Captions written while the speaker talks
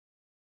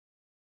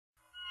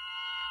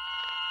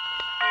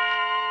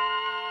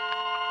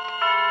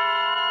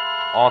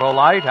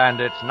Autolite and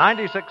its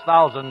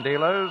 96,000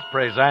 dealers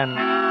present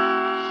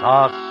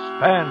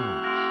Suspense.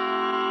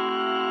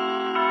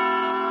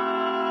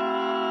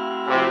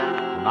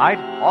 Tonight,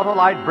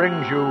 Autolite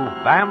brings you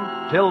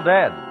Vamp Till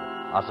Dead,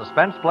 a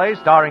suspense play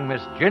starring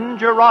Miss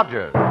Ginger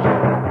Rogers.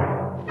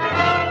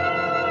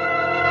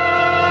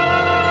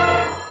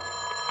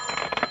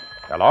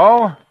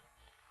 Hello?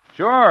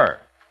 Sure.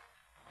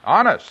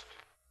 Honest.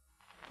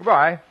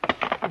 Goodbye.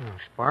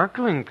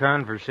 Sparkling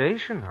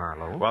conversation,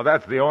 Harlow. Well,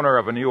 that's the owner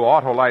of a new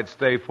Autolite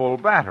Stay Full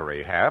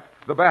battery, Hap.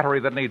 The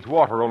battery that needs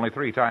water only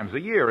 3 times a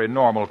year in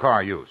normal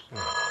car use.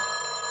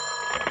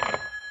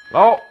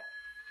 Hello?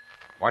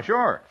 Why,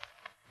 sure.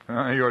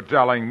 You're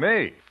telling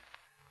me.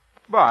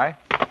 Bye.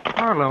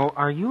 Harlow,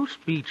 are you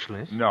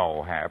speechless?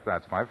 No, Hap,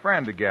 that's my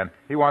friend again.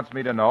 He wants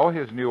me to know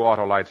his new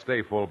Autolite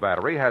Stay Full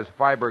battery has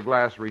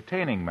fiberglass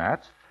retaining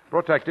mats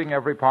protecting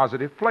every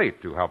positive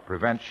plate to help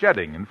prevent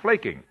shedding and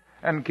flaking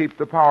and keep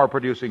the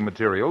power-producing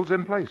materials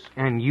in place.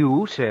 And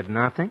you said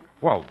nothing?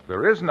 Well,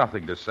 there is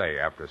nothing to say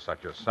after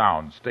such a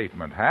sound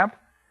statement, Hap.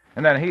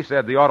 And then he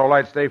said the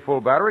Autolite Stay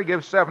Full battery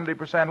gives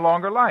 70%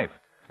 longer life,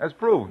 as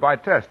proved by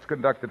tests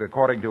conducted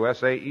according to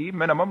SAE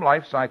minimum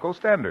life cycle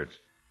standards.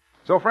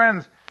 So,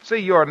 friends, see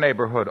your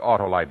neighborhood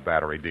Autolite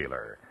battery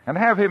dealer and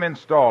have him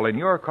install in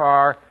your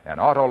car an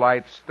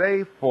Autolite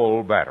Stay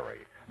Full battery,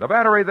 the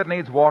battery that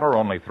needs water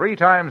only 3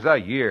 times a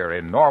year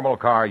in normal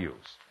car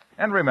use.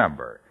 And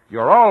remember,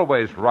 you're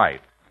always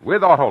right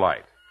with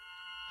Autolite.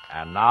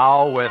 And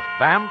now, with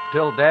Vamp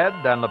Till Dead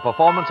and the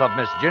performance of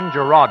Miss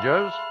Ginger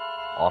Rogers,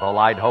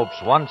 Autolite hopes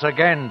once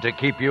again to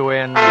keep you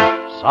in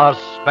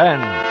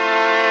suspense.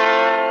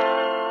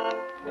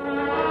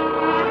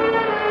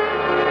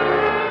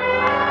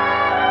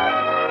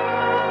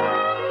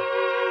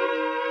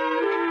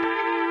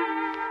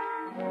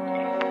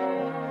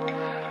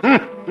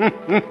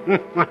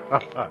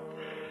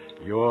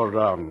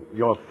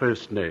 Your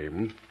first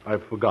name,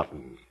 I've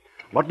forgotten.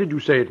 What did you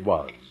say it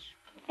was?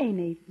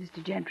 Amy,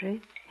 Mr.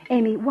 Gentry.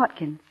 Amy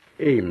Watkins.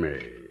 Amy.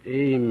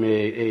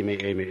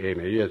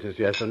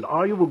 Yes. And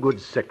are you a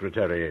good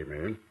secretary,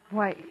 Amy?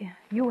 Why,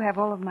 you have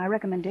all of my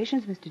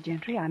recommendations, Mr.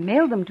 Gentry. I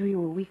mailed them to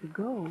you a week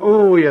ago.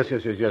 Oh, yes.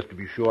 To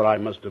be sure, I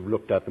must have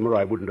looked at them, or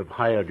I wouldn't have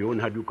hired you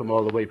and had you come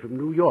all the way from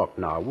New York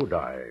now, would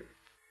I?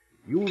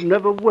 You've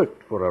never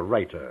worked for a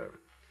writer.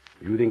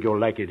 You think you'll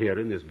like it here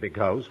in this big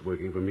house,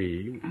 working for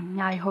me?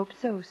 I hope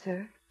so,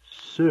 sir.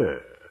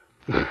 Sir.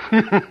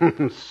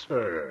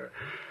 Sir.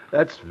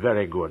 That's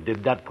very good.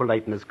 Did that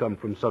politeness come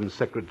from some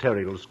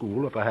secretarial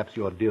school, or perhaps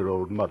your dear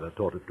old mother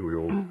taught it to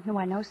you? No,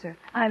 I know, sir.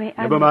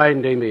 Never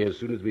mind, Amy. As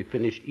soon as we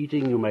finish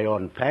eating, you may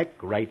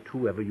unpack, write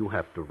whoever you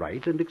have to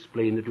write, and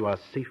explain that you are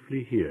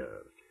safely here.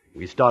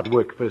 We start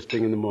work first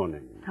thing in the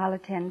morning. I'll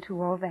attend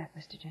to all that,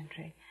 Mr.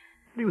 Gentry.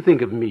 What do you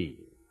think of me?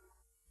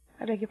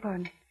 I beg your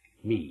pardon?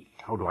 Me?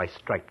 How do I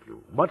strike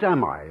you? What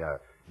am I? A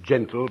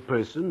gentle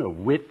person, a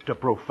wit, a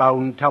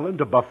profound talent,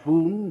 a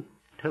buffoon?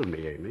 Tell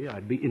me, Amy.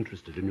 I'd be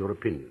interested in your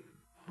opinion.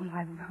 Well,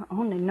 I've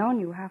only known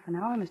you half an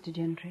hour, Mr.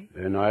 Gentry.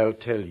 Then I'll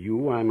tell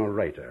you I'm a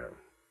writer.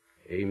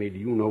 Amy, do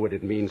you know what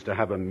it means to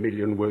have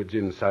 1,000,000 words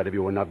inside of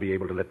you and not be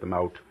able to let them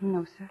out?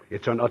 No, sir.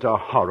 It's an utter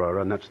horror,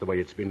 and that's the way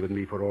it's been with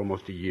me for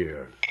almost a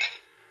year.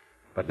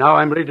 But now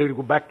I'm ready to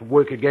go back to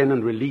work again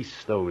and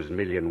release those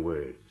 1,000,000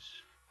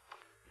 words.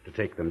 To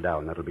take them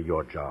down, that'll be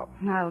your job.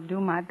 I'll do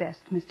my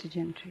best, Mr.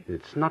 Gentry.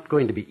 It's not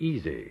going to be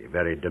easy,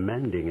 very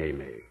demanding,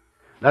 Amy.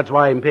 That's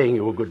why I'm paying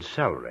you a good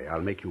salary.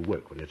 I'll make you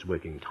work when it's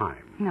working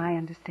time. I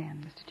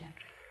understand, Mr.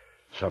 Gentry.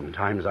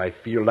 Sometimes I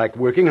feel like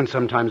working, and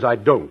sometimes I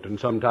don't, and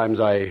sometimes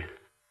I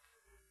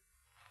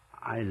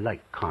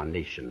like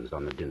carnations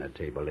on the dinner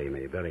table,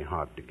 Amy. Very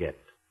hard to get.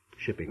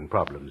 Shipping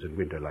problems in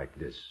winter like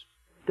this.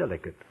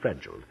 Delicate,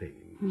 fragile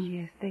things.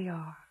 Yes, they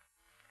are.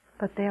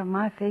 But they're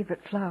my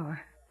favorite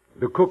flower.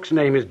 The cook's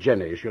name is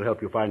Jenny. She'll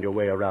help you find your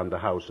way around the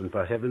house. And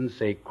for heaven's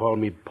sake, call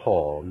me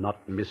Paul,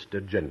 not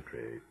Mr.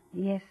 Gentry.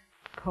 Yes,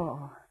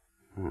 Paul.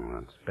 Oh,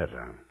 that's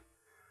better.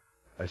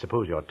 I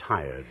suppose you're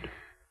tired.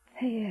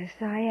 Yes,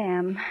 I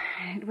am.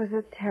 It was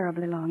a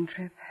terribly long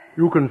trip.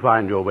 You can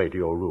find your way to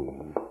your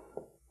room.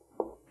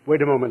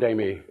 Wait a moment,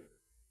 Amy.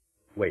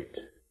 Wait.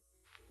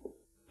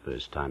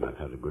 First time I've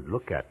had a good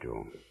look at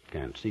you.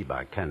 Can't see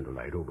by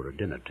candlelight over a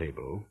dinner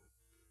table.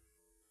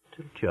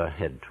 Tilt your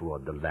head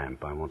toward the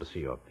lamp. I want to see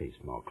your face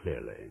more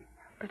clearly.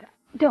 But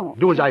don't.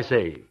 Do as I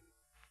say.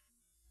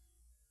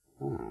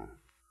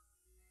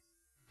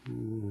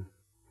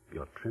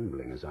 You're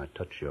trembling as I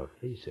touch your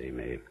face,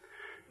 Amy.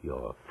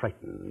 You're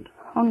frightened.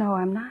 Oh, no,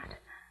 I'm not.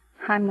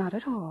 I'm not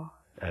at all.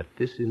 At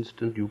this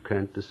instant, you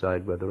can't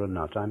decide whether or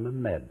not I'm a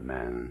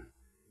madman.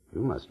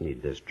 You must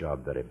need this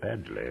job very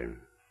badly.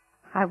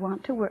 I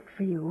want to work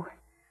for you.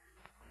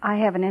 I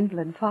have an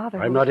invalid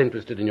father. I'm not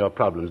interested in your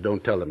problems.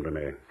 Don't tell them to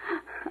me.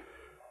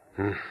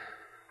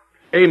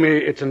 Amy,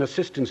 it's an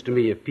assistance to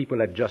me if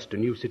people adjust to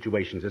new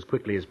situations as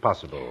quickly as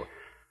possible.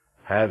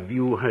 Have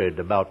you heard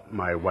about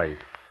my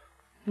wife?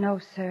 No,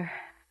 sir.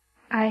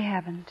 I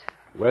haven't.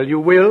 Well, you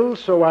will,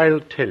 so I'll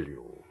tell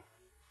you.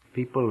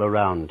 People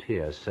around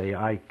here say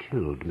I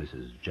killed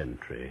Mrs.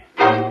 Gentry.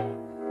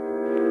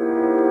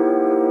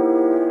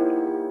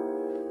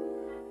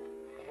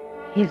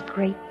 His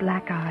great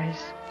black eyes,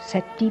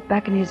 set deep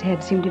back in his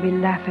head, seemed to be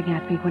laughing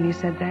at me when he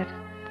said that,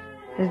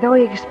 as though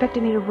he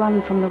expected me to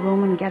run from the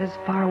room and get as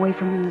far away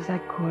from him as I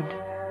could.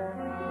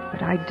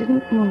 But I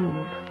didn't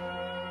move.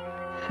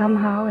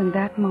 Somehow, in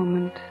that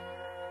moment,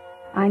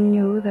 I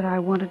knew that I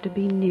wanted to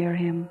be near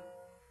him,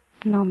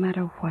 no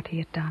matter what he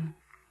had done.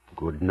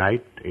 Good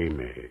night,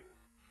 Amy.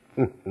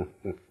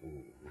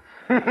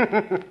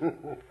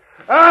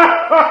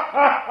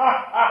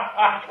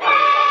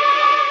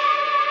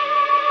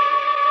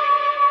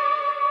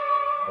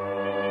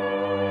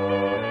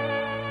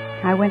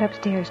 I went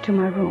upstairs to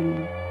my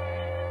room.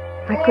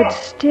 I could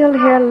still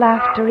hear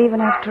laughter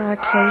even after I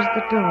closed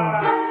the door.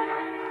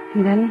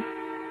 And then,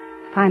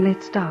 finally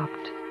it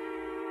stopped.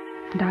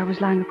 And I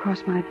was lying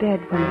across my bed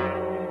when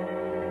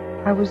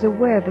I was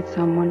aware that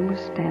someone was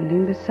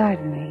standing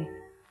beside me.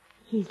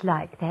 He's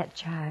like that,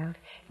 child.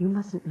 You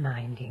mustn't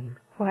mind him.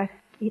 What?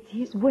 It's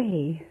his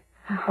way.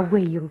 A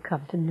way you'll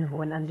come to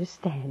know and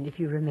understand if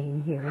you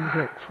remain here and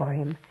work for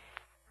him.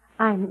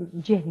 I'm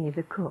Jenny,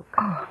 the cook.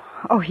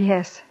 Oh,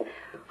 yes.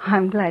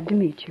 I'm glad to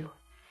meet you.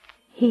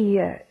 He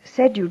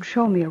said you'd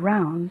show me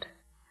around.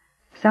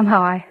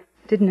 Somehow I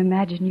didn't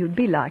imagine you'd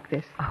be like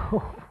this.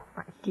 Oh,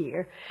 my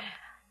dear.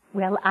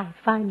 Well, I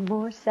find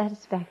more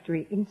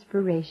satisfactory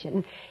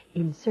inspiration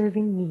in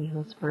serving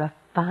meals for a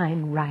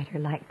fine writer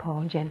like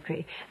Paul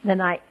Gentry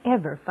than I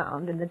ever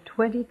found in the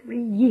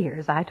 23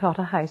 years I taught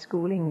a high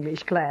school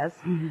English class.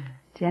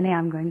 Jenny,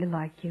 I'm going to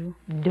like you.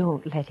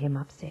 Don't let him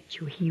upset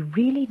you. He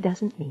really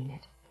doesn't mean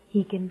it.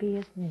 He can be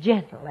as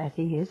gentle as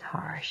he is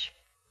harsh.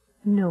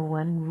 No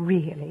one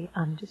really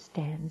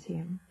understands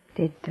him.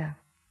 Did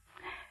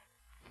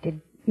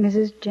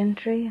Mrs.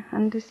 Gentry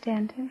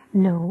understand him?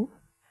 No,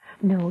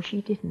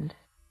 she didn't.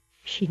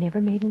 She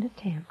never made an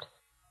attempt.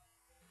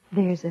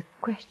 There's a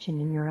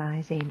question in your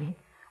eyes, Amy.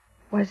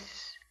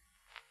 Was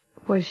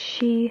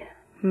she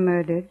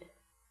murdered?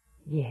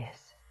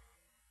 Yes.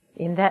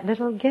 In that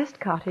little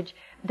guest cottage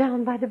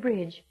down by the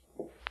bridge.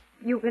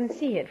 You can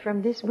see it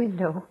from this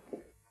window.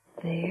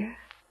 There?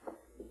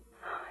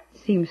 It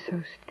seems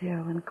so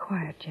still and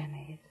quiet,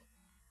 Jenny.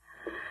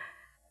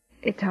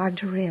 It's hard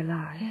to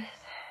realize. Yes.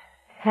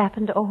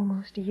 Happened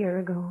almost a year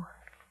ago.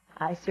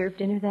 I served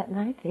dinner that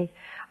night. They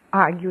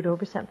argued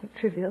over something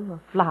trivial,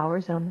 or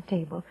flowers on the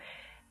table.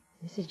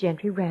 Mrs.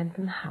 Gentry ran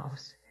from the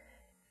house.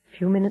 A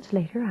few minutes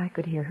later, I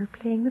could hear her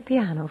playing the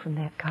piano from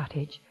that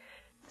cottage.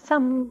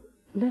 Some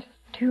little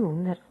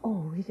tune that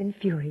always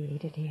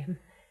infuriated him.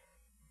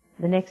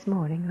 The next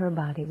morning, her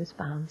body was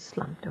found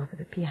slumped over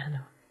the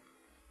piano.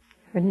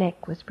 Her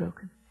neck was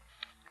broken.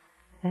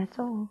 That's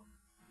all.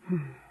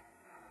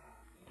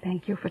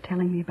 Thank you for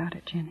telling me about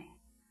it, Jenny.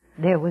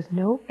 There was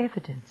no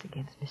evidence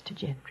against Mr.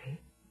 Gentry.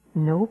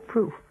 No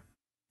proof.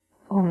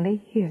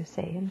 Only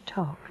hearsay and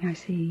talk. I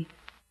see.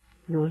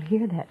 You'll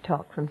hear that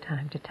talk from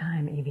time to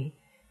time, Evie.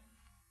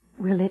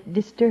 Will it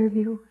disturb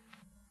you?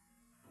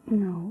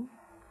 No,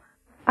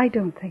 I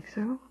don't think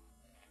so.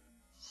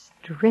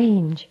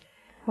 Strange.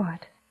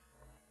 What?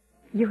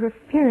 Your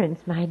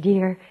appearance, my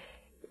dear.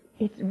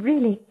 It's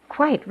really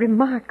quite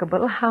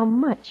remarkable how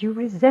much you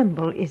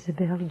resemble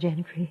Isabel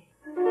Gentry.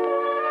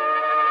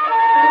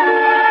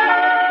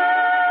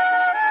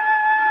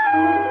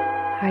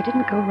 I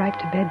didn't go right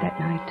to bed that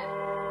night.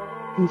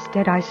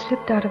 Instead, I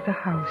slipped out of the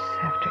house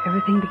after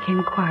everything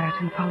became quiet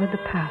and followed the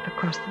path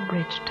across the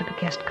bridge to the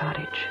guest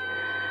cottage,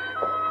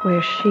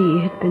 where she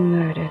had been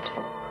murdered.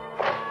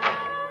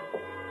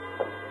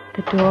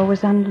 The door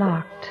was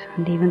unlocked,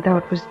 and even though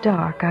it was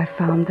dark, I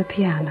found the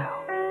piano.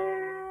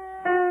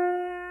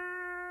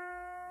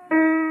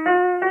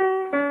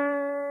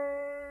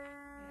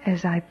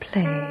 As I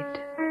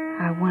played,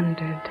 I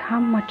wondered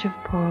how much of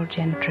Paul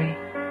Gentry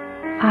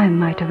I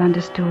might have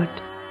understood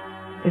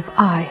if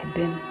I had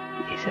been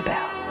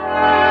Isabel.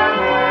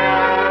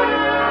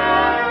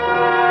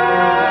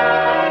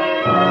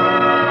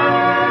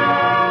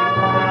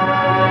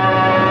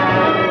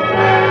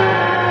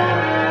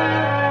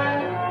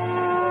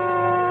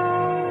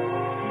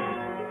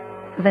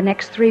 For the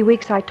next 3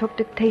 weeks, I took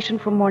dictation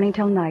from morning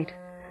till night.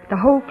 The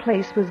whole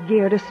place was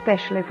geared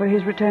especially for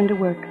his return to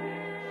work.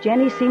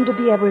 Jenny seemed to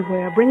be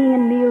everywhere, bringing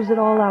in meals at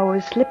all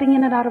hours, slipping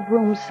in and out of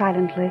rooms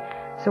silently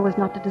so as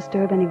not to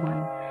disturb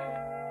anyone.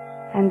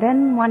 And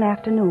then one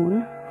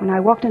afternoon, when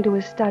I walked into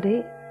his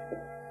study,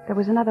 there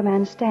was another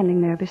man standing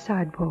there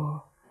beside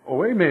Paul.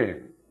 Oh, Amy.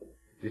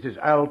 This is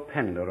Al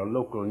Pender, a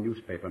local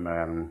newspaper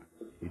man.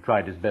 He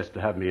tried his best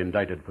to have me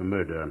indicted for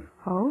murder.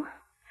 Oh?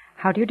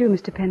 How do you do,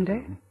 Mr.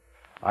 Pender?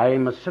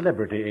 I'm a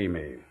celebrity,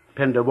 Amy.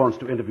 Pender wants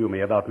to interview me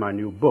about my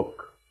new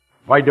book.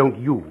 Why don't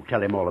you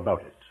tell him all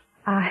about it?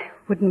 I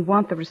wouldn't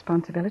want the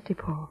responsibility,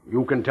 Paul.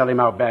 You can tell him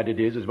how bad it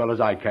is as well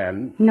as I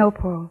can. No,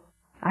 Paul.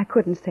 I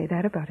couldn't say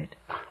that about it.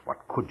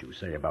 What could you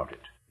say about it?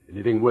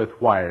 Anything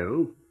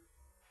worthwhile?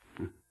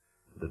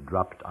 The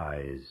dropped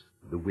eyes,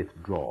 the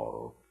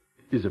withdrawal.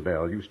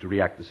 Isabel used to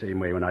react the same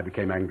way when I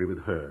became angry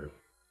with her.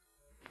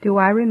 Do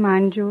I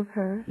remind you of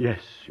her?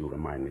 Yes, you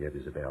remind me of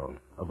Isabel,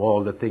 of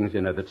all the things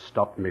in her that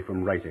stopped me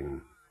from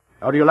writing.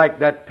 How do you like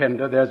that,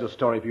 Pender? There's a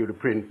story for you to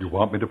print. You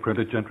want me to print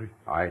it, Gentry?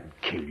 I'd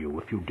kill you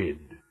if you did.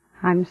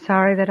 I'm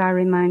sorry that I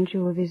remind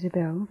you of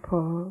Isabel,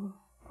 Paul.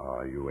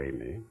 Are you,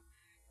 Amy?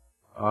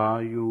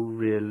 Are you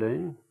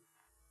really?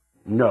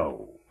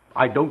 No,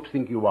 I don't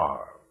think you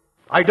are.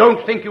 I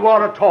don't think you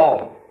are at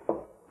all.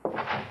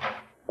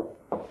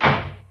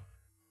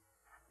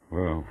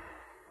 Well,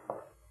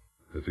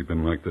 has he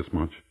been like this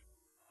much?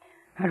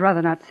 I'd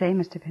rather not say,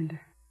 Mr.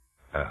 Pender.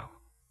 Al.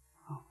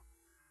 Oh.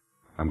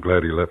 I'm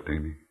glad he left,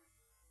 Amy.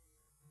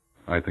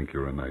 I think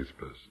you're a nice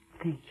person.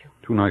 Thank you.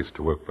 Too nice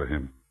to work for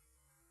him.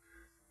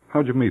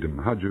 How'd you meet him?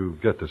 How'd you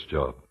get this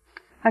job?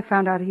 I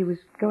found out he was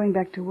going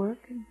back to work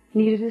and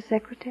needed a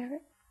secretary.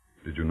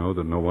 Did you know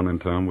that no one in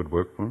town would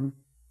work for him?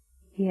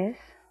 Yes,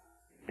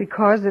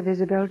 because of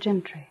Isabel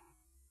Gentry.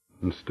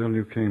 And still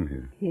you came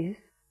here? Yes.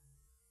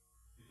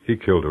 He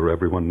killed her.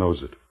 Everyone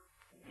knows it.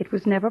 It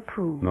was never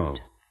proved. No,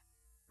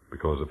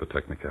 because of a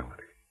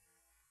technicality.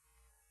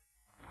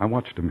 I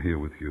watched him here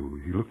with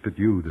you. He looked at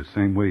you the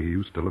same way he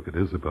used to look at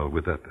Isabel,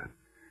 with that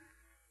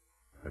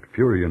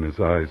fury in his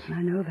eyes.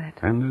 I know that.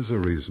 And there's a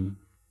reason.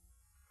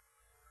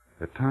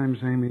 At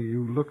times, Amy,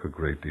 you look a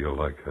great deal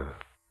like her.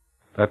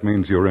 That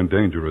means you're in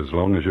danger as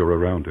long as you're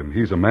around him.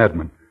 He's a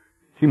madman.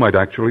 He might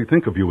actually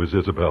think of you as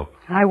Isabel.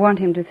 I want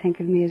him to think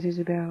of me as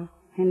Isabel,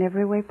 in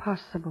every way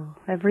possible,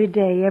 every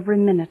day, every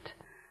minute.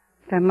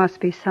 There must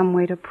be some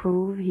way to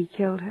prove he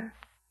killed her.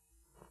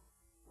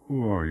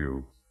 Who are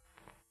you?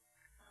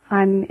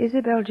 I'm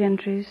Isabel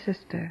Gentry's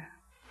sister.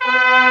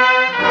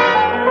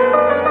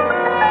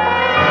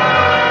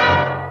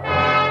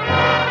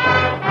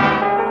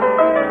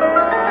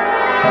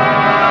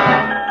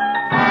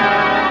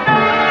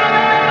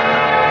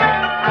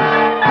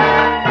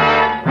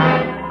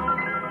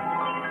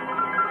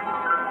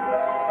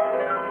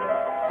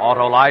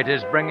 Autolite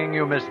is bringing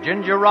you Miss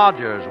Ginger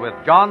Rogers with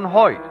John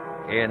Hoyt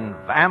in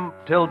Vamp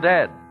Till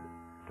Dead.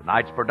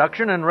 Tonight's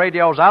production in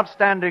radio's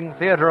outstanding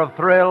theater of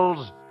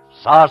thrills,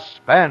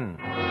 Suspense.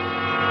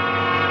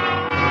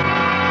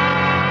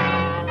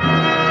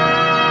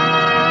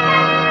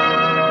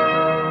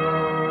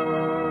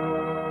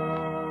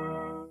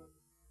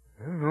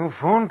 No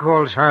phone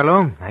calls,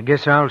 Harlow. I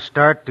guess I'll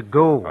start to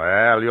go.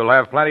 Well, you'll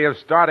have plenty of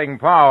starting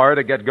power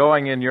to get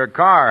going in your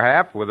car,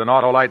 Hap, with an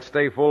Autolite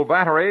Stay Full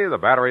battery, the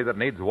battery that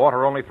needs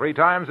water only 3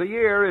 times a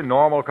year in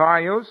normal car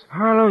use.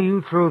 Harlow,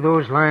 you throw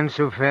those lines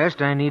so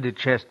fast, I need a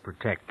chest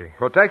protector.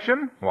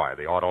 Protection? Why,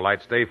 the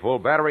Autolite Stay Full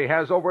battery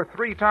has over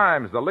 3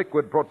 times the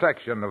liquid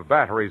protection of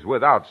batteries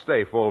without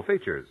Stay Full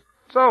features.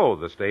 So,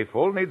 the Stay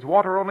Full needs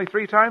water only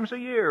 3 times a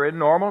year in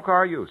normal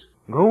car use.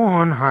 Go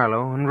on,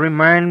 Harlow, and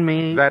remind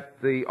me...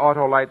 that the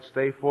Autolite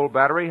Stay Full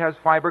battery has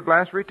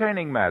fiberglass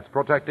retaining mats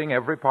protecting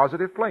every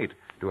positive plate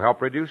to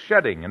help reduce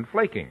shedding and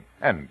flaking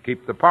and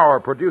keep the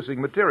power-producing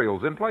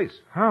materials in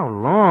place. How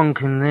long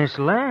can this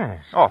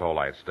last?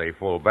 Autolite Stay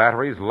Full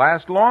batteries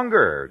last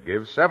longer,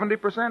 give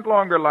 70%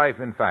 longer life,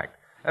 in fact,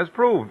 as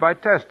proved by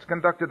tests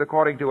conducted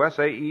according to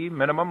SAE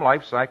minimum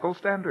life cycle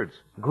standards.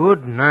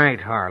 Good night,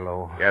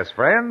 Harlow. Yes,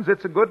 friends,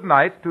 it's a good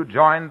night to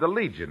join the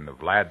legion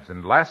of lads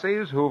and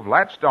lassies who've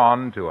latched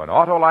on to an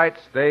Autolite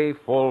Stay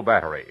Full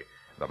battery,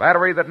 the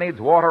battery that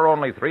needs water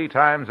only 3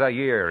 times a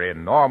year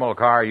in normal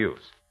car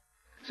use.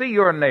 See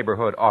your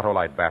neighborhood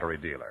Autolite battery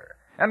dealer.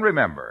 And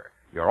remember,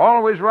 you're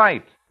always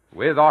right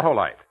with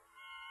Autolite.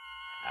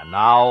 And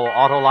now,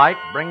 Autolite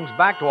brings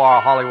back to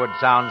our Hollywood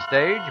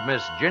soundstage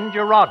Miss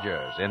Ginger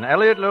Rogers in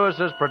Elliot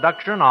Lewis's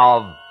production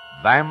of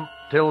Vamp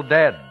Till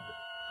Dead,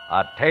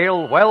 a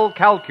tale well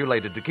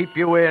calculated to keep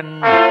you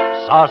in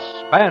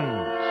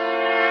suspense.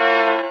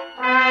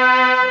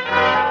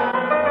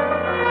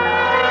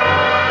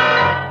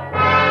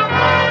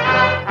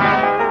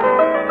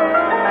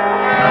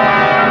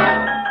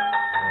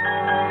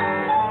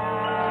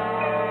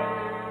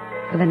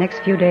 For the next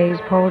few days,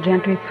 Paul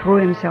Gentry threw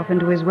himself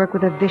into his work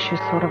with a vicious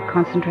sort of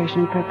concentration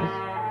and purpose.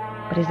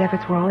 But his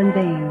efforts were all in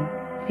vain.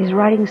 His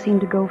writing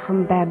seemed to go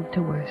from bad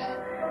to worse.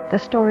 The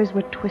stories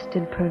were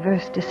twisted,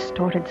 perverse,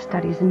 distorted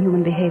studies in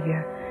human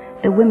behavior.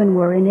 The women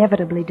were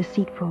inevitably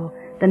deceitful,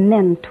 the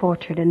men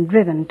tortured and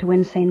driven to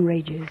insane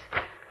rages.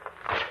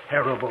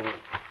 Terrible.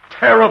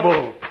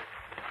 Terrible.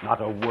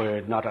 Not a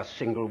word, not a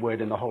single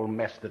word in the whole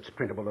mess that's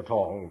printable at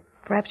all.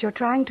 Perhaps you're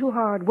trying too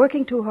hard,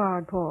 working too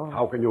hard, Paul.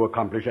 How can you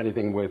accomplish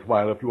anything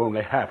worthwhile if you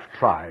only half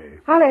try?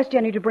 I'll ask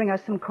Jenny to bring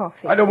us some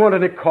coffee. I don't want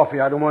any coffee.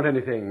 I don't want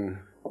anything.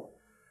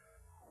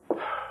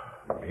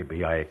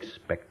 Maybe I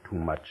expect too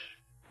much,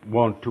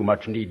 want too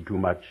much, need too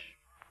much.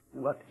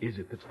 What is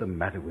it that's the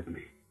matter with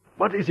me?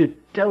 What is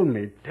it? Tell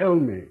me, tell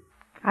me.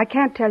 I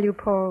can't tell you,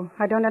 Paul.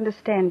 I don't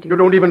understand you. You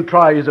don't even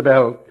try,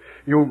 Isabel.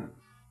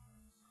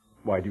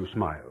 Why do you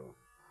smile?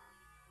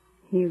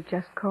 You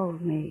just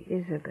called me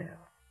Isabel.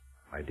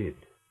 I did.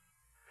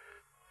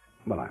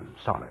 Well, I'm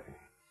sorry.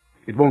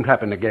 It won't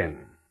happen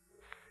again.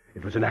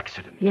 It was an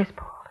accident. Yes,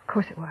 Paul. Of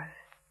course it was.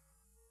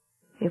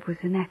 It was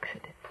an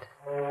accident.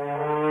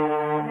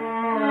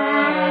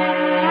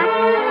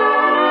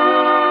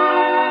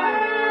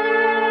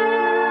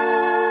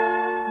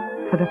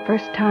 For the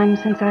first time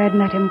since I had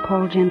met him,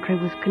 Paul Gentry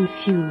was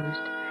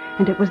confused,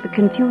 and it was the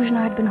confusion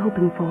I had been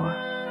hoping for.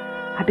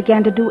 I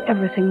began to do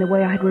everything the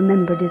way I had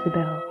remembered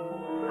Isabel.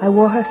 I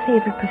wore her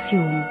favorite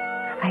perfume.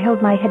 I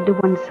held my head to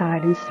one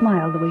side and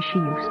smiled the way she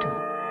used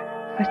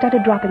to. I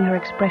started dropping her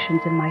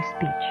expressions in my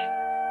speech.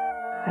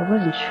 I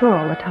wasn't sure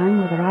all the time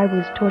whether I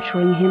was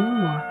torturing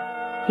him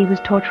or he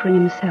was torturing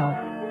himself.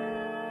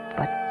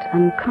 But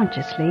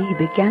unconsciously,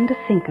 he began to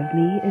think of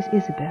me as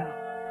Isabel.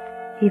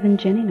 Even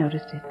Jenny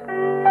noticed it.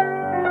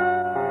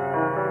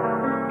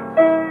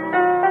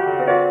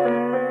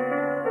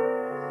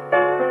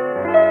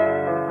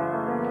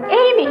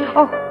 Amy!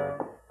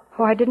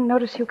 Oh, I didn't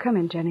notice you come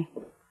in, Jenny.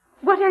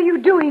 What are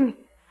you doing?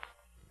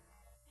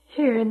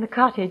 Here in the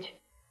cottage.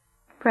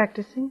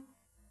 Practicing?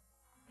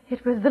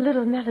 It was the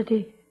little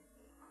melody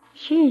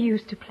she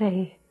used to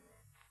play.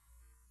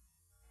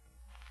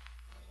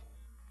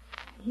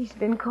 He's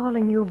been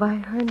calling you by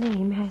her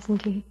name,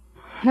 hasn't he?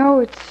 No,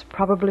 it's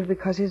probably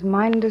because his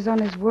mind is on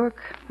his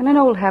work, and an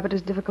old habit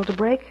is difficult to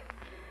break.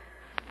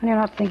 When you're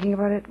not thinking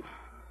about it.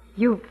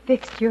 You've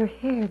fixed your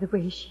hair the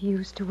way she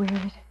used to wear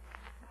it.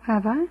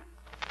 Have I?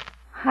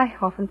 I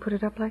often put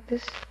it up like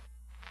this.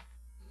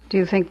 Do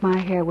you think my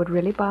hair would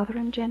really bother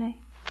him, Jenny?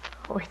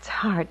 Oh, it's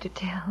hard to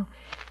tell.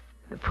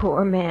 The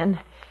poor man.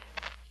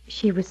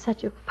 She was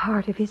such a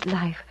part of his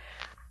life.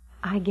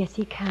 I guess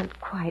he can't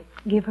quite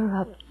give her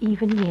up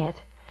even yet.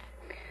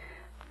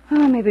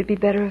 Oh, maybe it'd be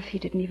better if he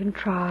didn't even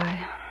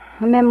try.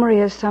 A memory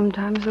is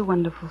sometimes a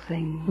wonderful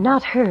thing.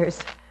 Not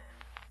hers.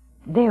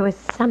 There was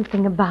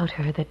something about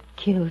her that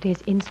killed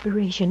his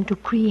inspiration to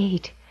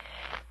create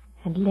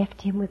and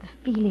left him with a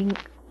feeling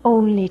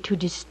only to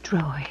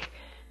destroy.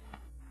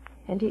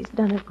 And he's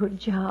done a good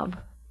job,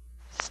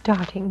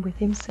 starting with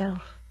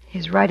himself.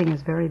 His writing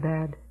is very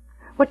bad.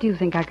 What do you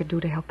think I could do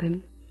to help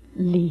him?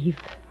 Leave.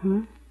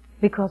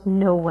 Because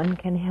no one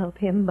can help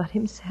him but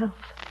himself.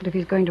 But if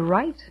he's going to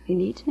write, he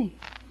needs me.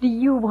 Do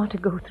you want to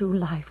go through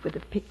life with a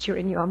picture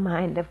in your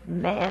mind of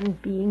man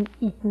being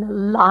eaten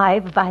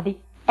alive by the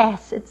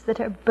acids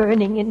that are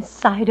burning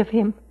inside of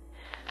him?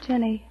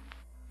 Jenny,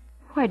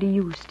 why do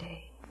you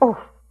stay?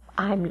 Oh,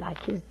 I'm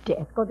like his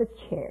desk or the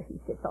chair he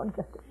sits on,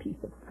 just a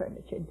piece of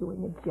furniture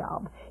doing a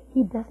job.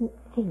 He doesn't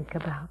think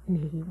about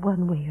me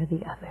one way or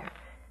the other.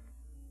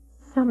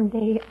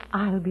 Someday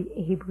I'll be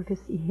able to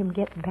see him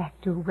get back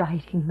to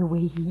writing the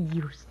way he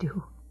used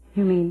to.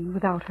 You mean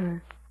without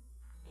her?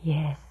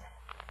 Yes.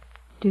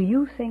 Do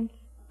you think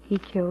he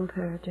killed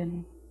her,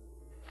 Jenny?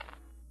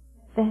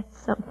 That's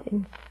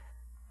something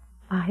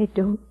I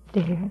don't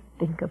dare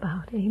think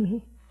about,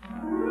 Amy.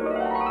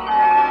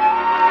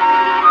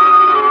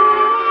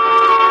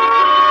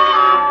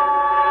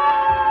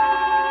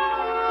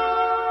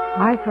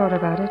 I thought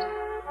about it.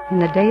 In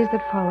the days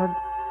that followed,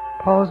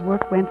 Paul's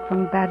work went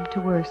from bad to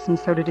worse, and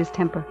so did his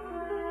temper.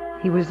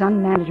 He was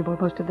unmanageable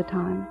most of the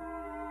time.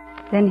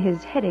 Then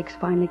his headaches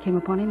finally came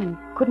upon him and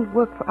couldn't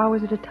work for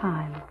hours at a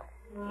time.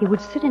 He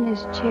would sit in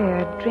his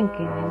chair,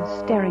 drinking and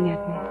staring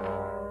at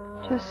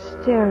me.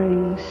 Just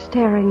staring,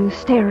 staring,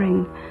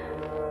 staring.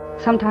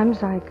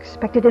 Sometimes I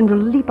expected him to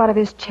leap out of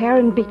his chair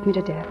and beat me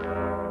to death.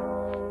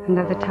 And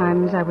other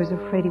times I was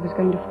afraid he was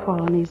going to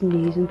fall on his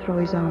knees and throw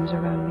his arms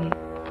around me,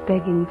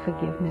 begging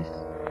forgiveness.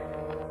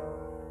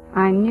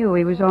 I knew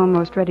he was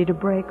almost ready to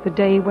break the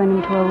day he went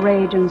into a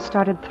rage and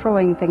started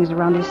throwing things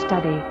around his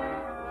study.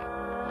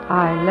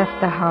 I left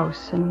the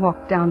house and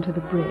walked down to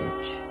the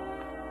bridge.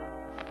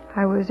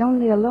 I was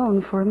only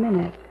alone for a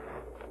minute.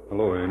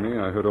 Hello, Amy.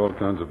 I heard all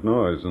kinds of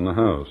noise in the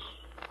house.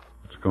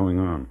 What's going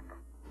on?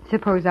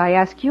 Suppose I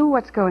ask you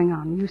what's going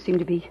on. You seem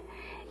to be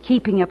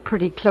keeping a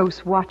pretty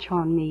close watch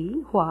on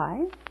me.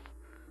 Why?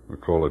 We'll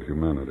call it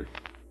humanity.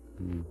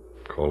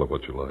 Call it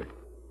what you like.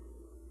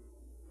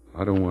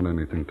 I don't want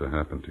anything to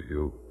happen to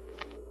you.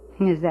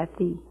 Is that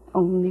the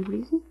only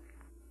reason?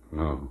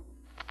 No.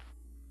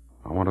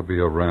 I want to be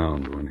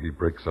around when he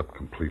breaks up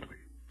completely.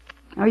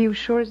 Are you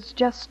sure it's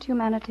just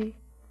humanity?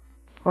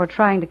 Or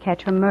trying to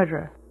catch a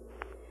murderer?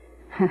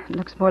 It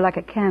looks more like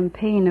a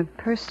campaign of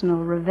personal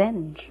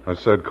revenge. I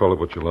said call it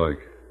what you like.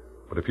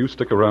 But if you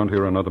stick around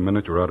here another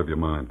minute, you're out of your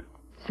mind.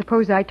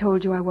 Suppose I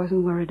told you I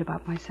wasn't worried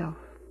about myself.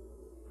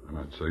 And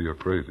I'd say you're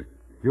crazy.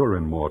 You're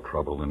in more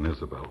trouble than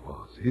Isabel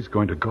was. He's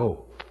going to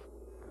go.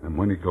 And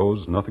when he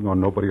goes, nothing or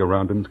nobody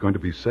around him is going to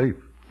be safe.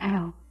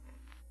 Al,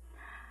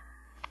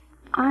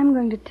 I'm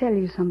going to tell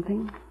you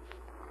something.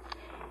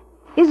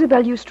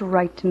 Isabel used to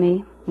write to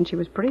me, and she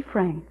was pretty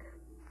frank.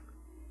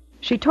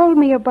 She told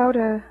me about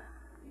a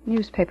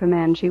newspaper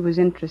man she was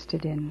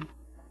interested in.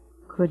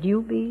 Could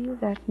you be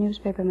that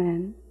newspaper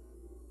man?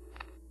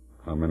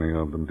 How many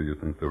of them do you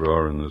think there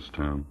are in this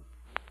town?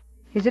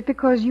 Is it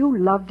because you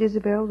loved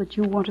Isabel that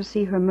you want to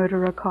see her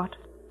murderer caught?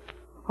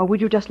 Or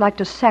would you just like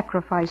to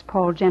sacrifice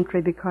Paul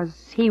Gentry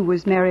because he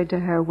was married to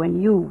her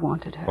when you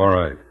wanted her? All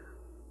right.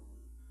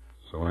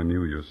 So I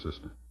knew your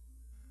sister.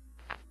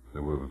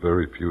 There were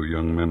very few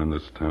young men in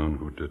this town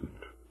who didn't.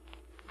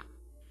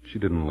 She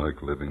didn't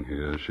like living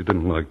here. She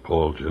didn't like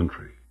Paul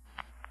Gentry.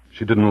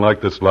 She didn't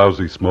like this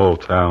lousy small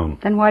town.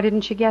 Then why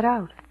didn't she get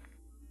out?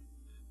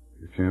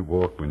 You can't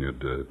walk when you're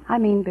dead. I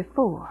mean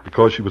before.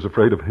 Because she was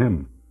afraid of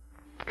him.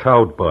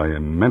 Cowed by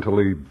him,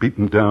 mentally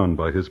beaten down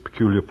by his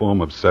peculiar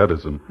form of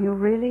sadism. You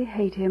really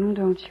hate him,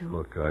 don't you?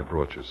 Look, I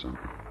brought you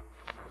something.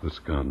 This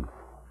gun.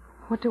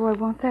 What do I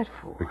want that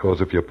for? Because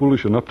if you're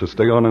foolish enough to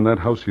stay on in that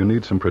house, you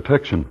need some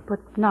protection. But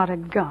not a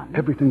gun.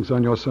 Everything's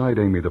on your side,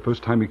 Amy. The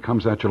first time he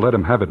comes at you, let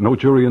him have it. No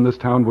jury in this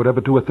town would ever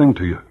do a thing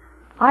to you.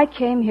 I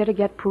came here to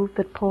get proof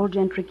that Paul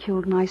Gentry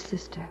killed my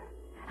sister.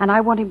 And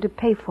I want him to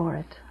pay for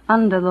it,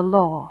 under the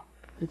law.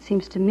 It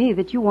seems to me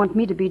that you want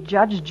me to be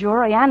judge,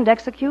 jury, and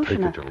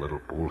executioner. Take it, you little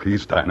fool.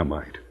 He's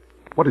dynamite.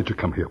 What did you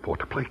come here for?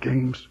 To play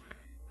games?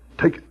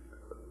 Take it.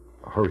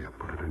 Hurry up.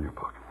 Put it in your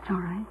pocket. All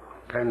right.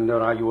 And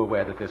are you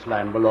aware that this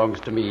land belongs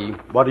to me?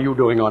 What are you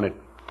doing on it?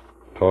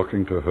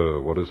 Talking to her.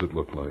 What does it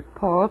look like?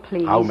 Paul,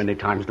 please. How many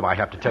times do I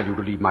have to tell you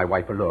to leave my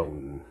wife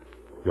alone?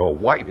 Your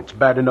wife? It's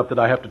bad enough that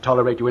I have to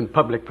tolerate you in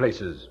public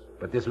places.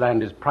 But this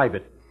land is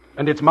private.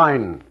 And it's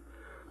mine.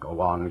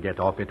 Go on, get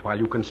off it while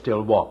you can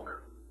still walk.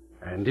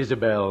 And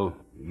Isabel,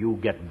 you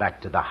get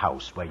back to the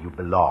house where you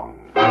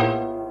belong.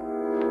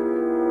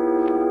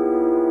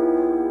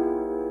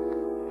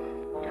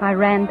 I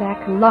ran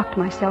back and locked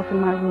myself in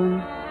my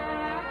room.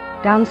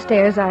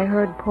 Downstairs, I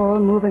heard Paul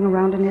moving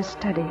around in his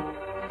study.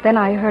 Then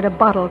I heard a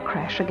bottle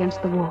crash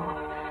against the wall.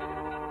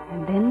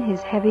 And then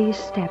his heavy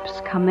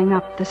steps coming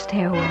up the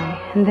stairway.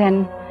 And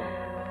then,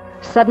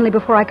 suddenly,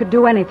 before I could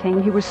do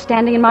anything, he was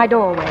standing in my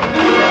doorway.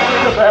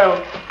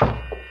 Isabel!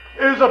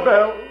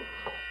 Isabel!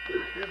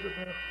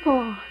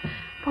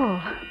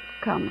 Paul,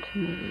 come to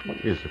me.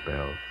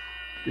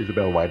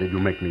 Isabel, why did you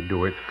make me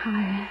do it?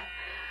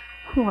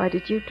 Why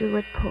did you do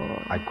it,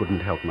 Paul? I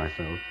couldn't help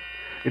myself.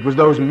 It was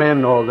those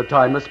men all the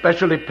time,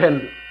 especially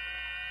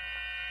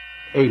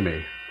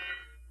Amy.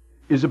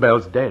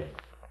 Isabel's dead.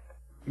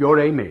 You're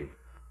Amy.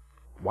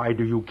 Why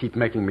do you keep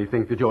making me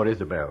think that you're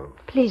Isabel?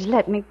 Please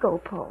let me go,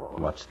 Paul.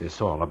 What's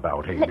this all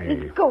about, Amy? Let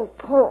me go,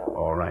 Paul.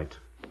 All right.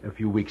 A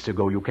few weeks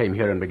ago, you came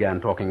here and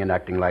began talking and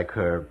acting like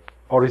her.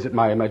 Or is it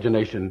my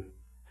imagination?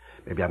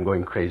 Maybe I'm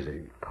going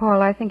crazy.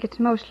 Paul, I think it's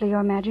mostly your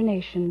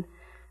imagination.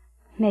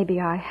 Maybe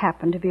I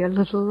happen to be a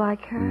little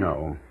like her.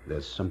 No,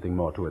 there's something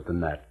more to it than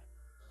that.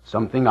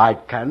 Something I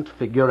can't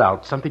figure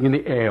out. Something in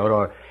the air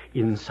or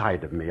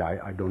inside of me.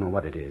 I don't know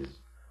what it is.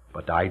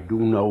 But I do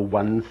know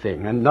one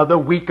thing. Another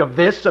week of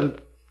this and...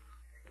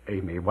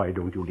 Amy, why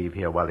don't you leave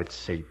here while it's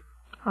safe?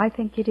 I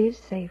think it is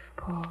safe,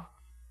 Paul.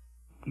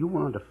 You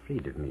aren't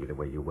afraid of me the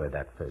way you were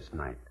that first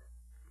night.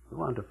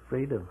 You aren't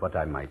afraid of what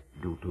I might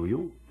do to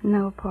you?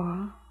 No,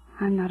 Paul.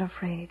 I'm not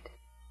afraid.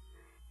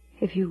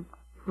 If you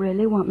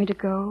really want me to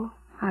go,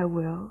 I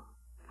will.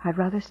 I'd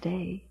rather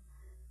stay.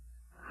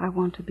 I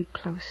want to be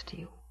close to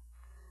you.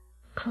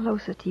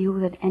 Closer to you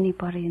than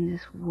anybody in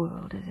this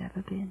world has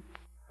ever been.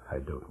 I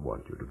don't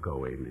want you to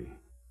go, Amy.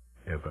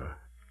 Ever.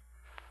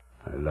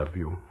 I love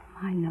you.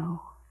 I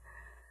know.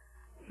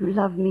 You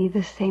love me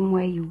the same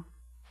way you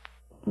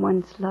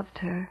once loved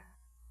her.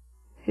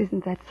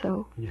 Isn't that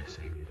so? Yes,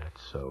 Amy,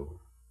 that's so.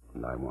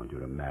 And I want you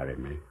to marry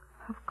me.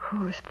 Of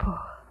course,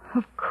 Paul.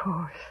 Of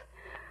course.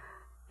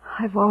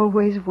 I've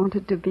always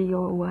wanted to be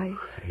your wife.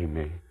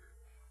 Amy.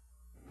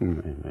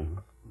 Amy.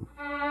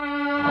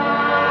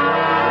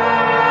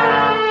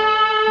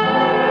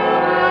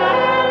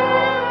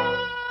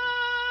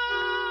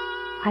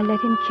 I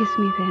let him kiss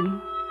me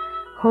then,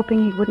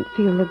 hoping he wouldn't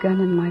feel the gun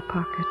in my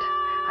pocket.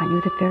 I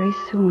knew that very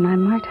soon I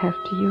might have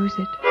to use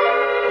it.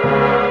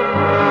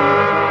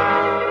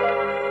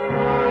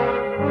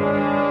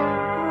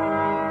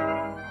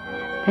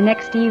 The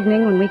next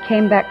evening, when we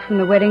came back from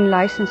the Wedding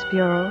License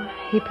Bureau,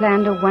 he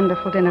planned a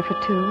wonderful dinner for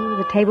two.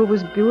 The table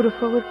was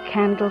beautiful with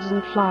candles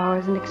and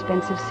flowers and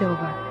expensive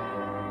silver.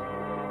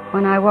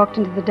 When I walked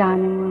into the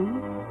dining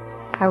room,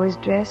 I was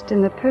dressed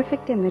in the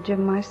perfect image of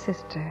my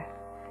sister,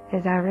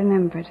 as I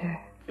remembered her.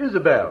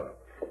 Isabel,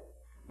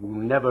 you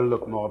never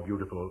look more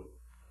beautiful.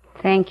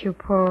 Thank you,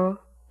 Paul.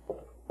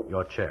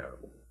 Your chair.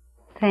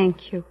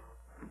 Thank you.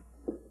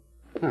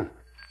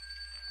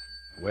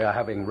 We're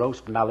having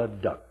roast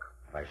mallard duck.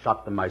 I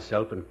shot them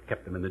myself and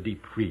kept them in the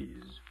deep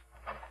freeze.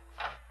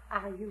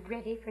 Are you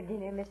ready for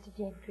dinner, Mr.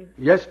 Gentry?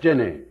 Yes,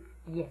 Jenny.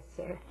 Yes,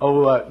 sir.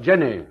 Oh,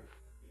 Jenny,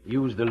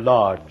 use the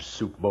large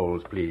soup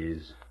bowls,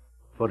 please,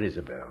 for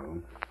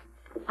Isabel.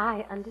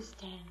 I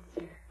understand,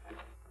 sir.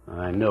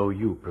 I know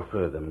you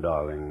prefer them,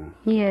 darling.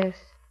 Yes.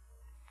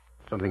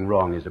 Something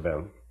wrong,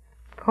 Isabel?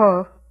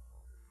 Paul,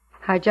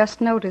 I just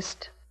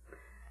noticed.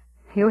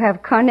 You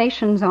have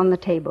carnations on the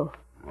table.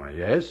 Why,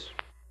 yes.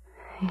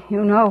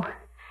 You know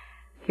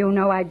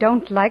I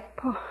don't like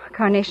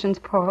carnations,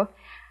 Paul.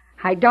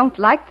 I don't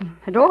like them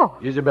at all.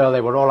 Isabel,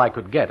 they were all I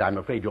could get. I'm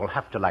afraid you'll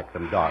have to like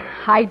them, darling.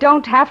 I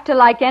don't have to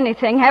like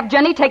anything. Have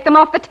Jenny take them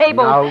off the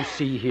table. Now,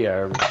 see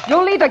here.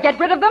 You'll either get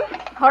rid of them,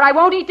 or I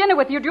won't eat dinner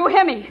with you. Do you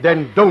hear me?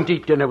 Then don't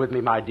eat dinner with me,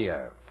 my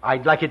dear.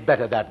 I'd like it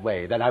better that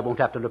way. Then I won't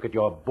have to look at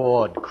your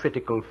bored,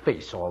 critical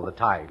face all the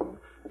time.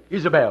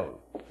 Isabel,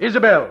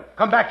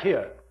 come back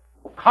here.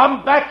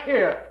 Come back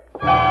here.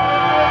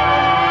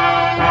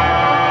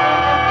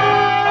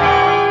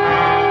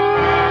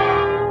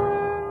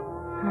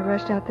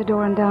 rushed out the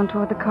door and down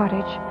toward the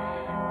cottage.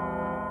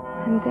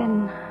 And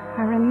then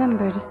I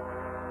remembered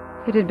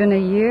it had been a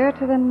year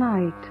to the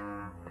night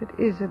that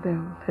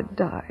Isabel had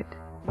died.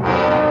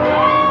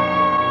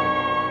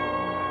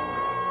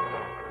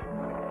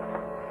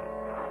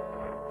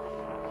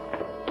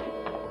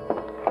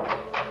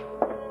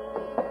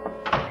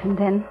 And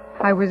then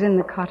I was in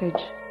the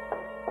cottage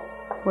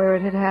where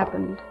it had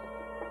happened,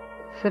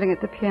 sitting at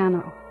the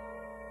piano,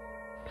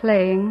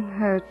 playing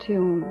her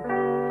tune.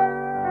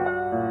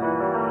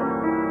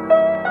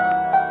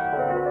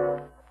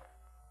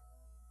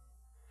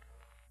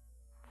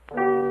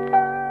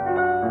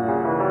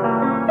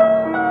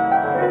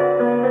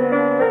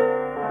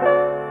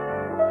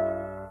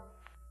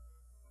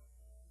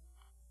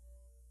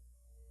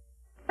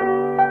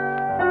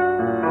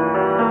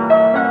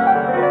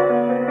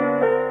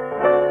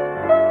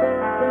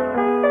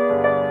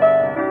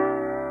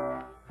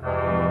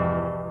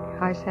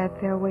 I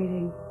sat there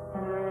waiting.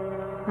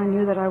 I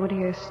knew that I would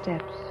hear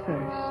steps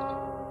first,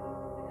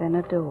 then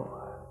a door.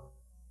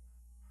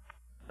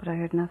 But I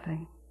heard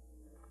nothing.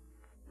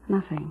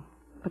 Nothing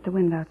but the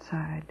wind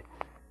outside.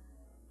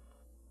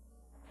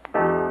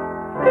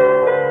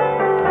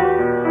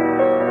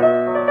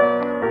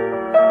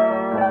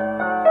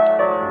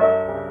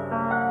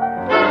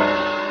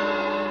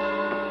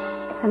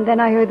 And then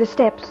I heard the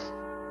steps.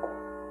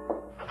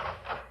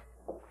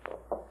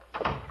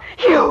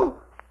 You!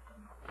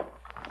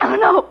 Oh,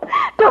 no!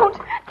 Don't!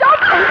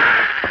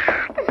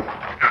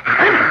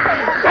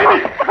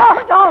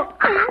 Oh, don't!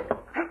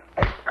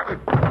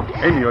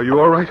 Amy, are you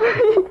all right?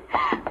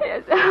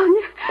 Yes, Al.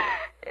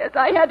 Yes,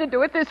 I had to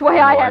do it this way.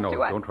 I had know. to.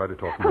 Don't try to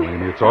talk to me,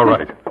 Amy. It's all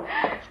right.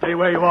 Stay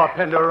where you are,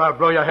 Pender, or I'll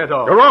blow your head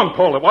off. You're wrong,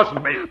 Paul. It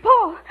wasn't me.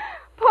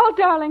 Paul,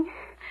 darling.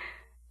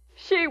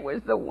 She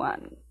was the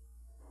one.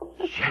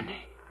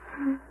 Jenny.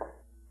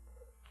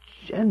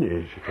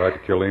 Jenny. She tried to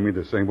kill Amy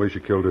the same way she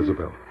killed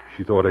Isabel.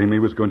 She thought Amy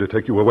was going to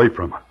take you away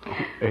from her. Oh,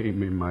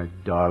 Amy, my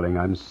darling,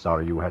 I'm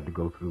sorry you had to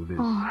go through this.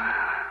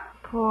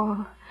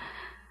 Oh,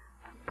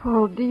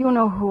 Paul, do you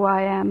know who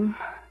I am?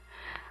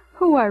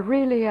 Who I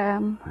really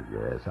am?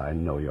 Yes, I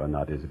know you're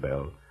not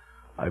Isabel.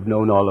 I've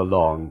known all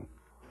along.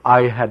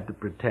 I had to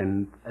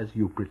pretend as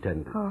you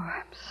pretended. Oh,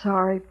 I'm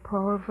sorry,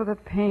 Paul, for the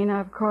pain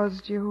I've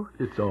caused you.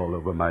 It's all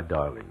over, my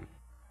darling.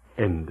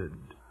 Ended.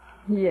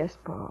 Yes,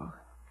 Paul.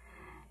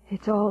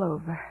 It's all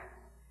over.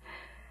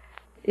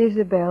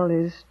 Isabel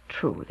is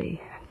truly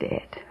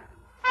dead.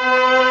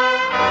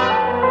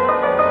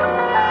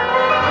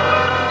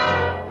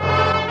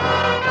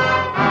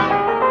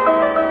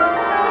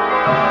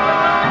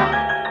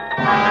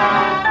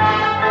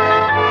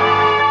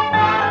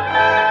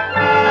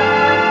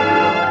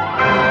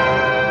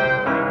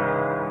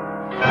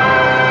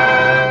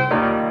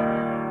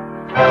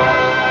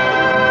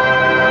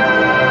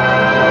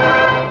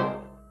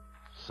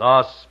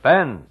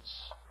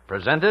 Suspense,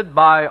 presented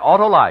by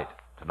Autolite.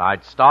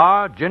 Tonight's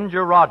star,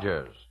 Ginger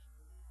Rogers.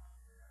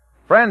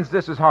 Friends,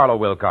 this is Harlow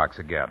Wilcox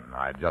again.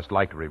 I'd just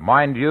like to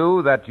remind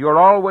you that you're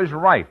always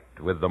right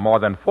with the more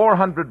than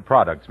 400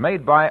 products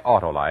made by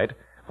Autolite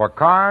for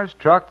cars,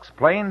 trucks,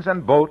 planes,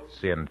 and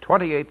boats in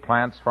 28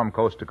 plants from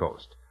coast to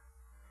coast.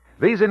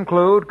 These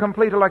include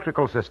complete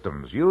electrical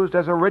systems used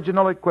as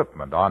original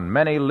equipment on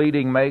many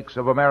leading makes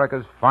of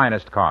America's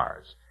finest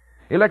cars.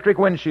 Electric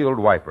windshield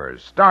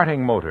wipers,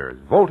 starting motors,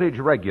 voltage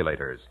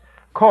regulators,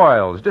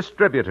 coils,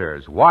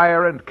 distributors,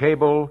 wire and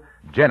cable,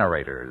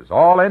 generators,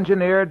 all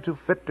engineered to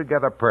fit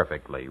together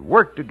perfectly,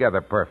 work together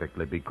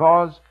perfectly,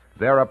 because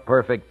they're a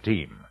perfect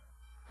team.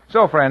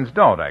 So, friends,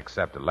 don't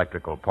accept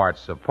electrical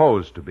parts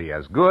supposed to be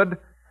as good.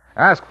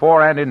 Ask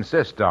for and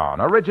insist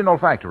on original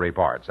factory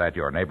parts at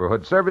your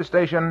neighborhood service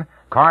station,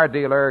 car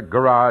dealer,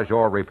 garage,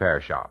 or repair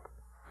shop.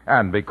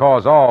 And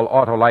because all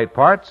Autolite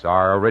parts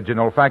are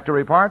original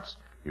factory parts,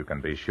 you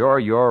can be sure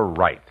you're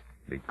right,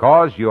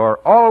 because you're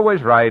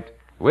always right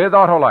with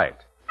Autolite.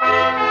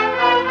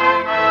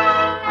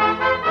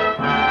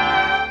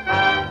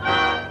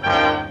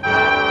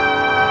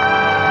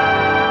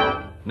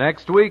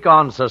 Next week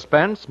on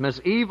Suspense,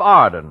 Miss Eve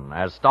Arden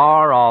as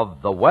star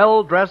of The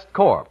Well-Dressed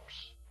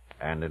Corpse.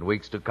 And in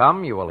weeks to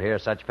come, you will hear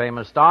such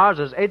famous stars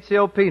as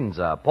Ezio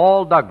Pinza,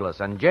 Paul Douglas,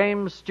 and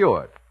James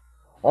Stewart,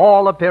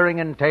 all appearing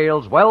in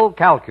tales well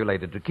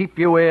calculated to keep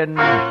you in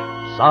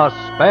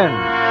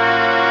suspense.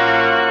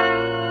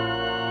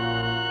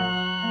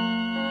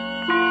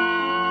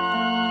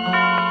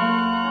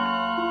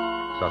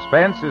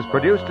 Suspense is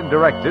produced and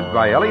directed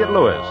by Elliott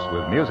Lewis,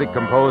 with music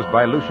composed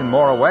by Lucien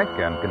Morawek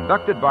and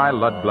conducted by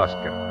Lud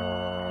Gluskin.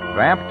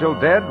 Vamp Till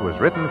Dead was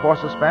written for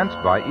Suspense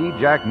by E.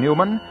 Jack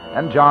Newman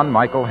and John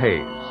Michael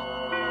Hayes.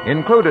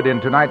 Included in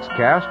tonight's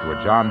cast were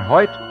John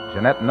Hoyt,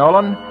 Jeanette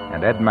Nolan,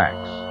 and Ed Max.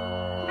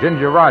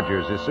 Ginger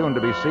Rogers is soon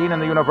to be seen in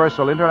the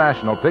Universal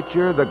International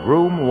picture The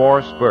Groom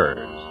Wore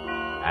Spurs.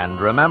 And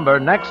remember,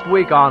 next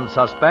week on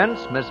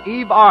Suspense, Miss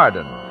Eve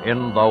Arden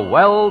in The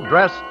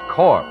Well-Dressed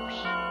Corpse.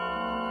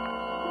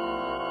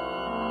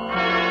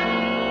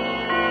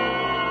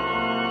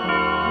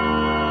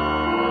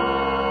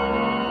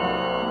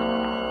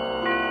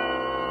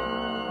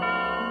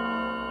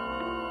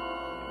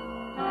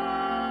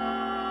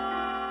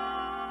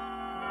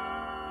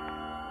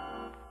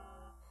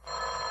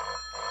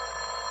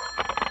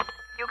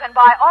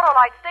 Buy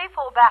Autolite Stay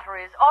Full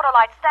batteries,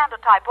 Autolite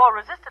Standard Type or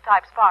Resistor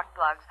Type spark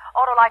plugs,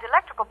 Autolite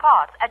electrical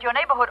parts at your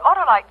neighborhood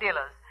Autolite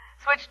dealers.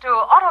 Switch to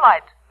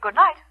Autolite. Good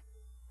night.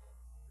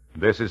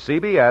 This is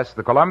CBS,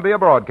 the Columbia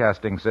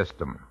Broadcasting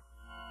System.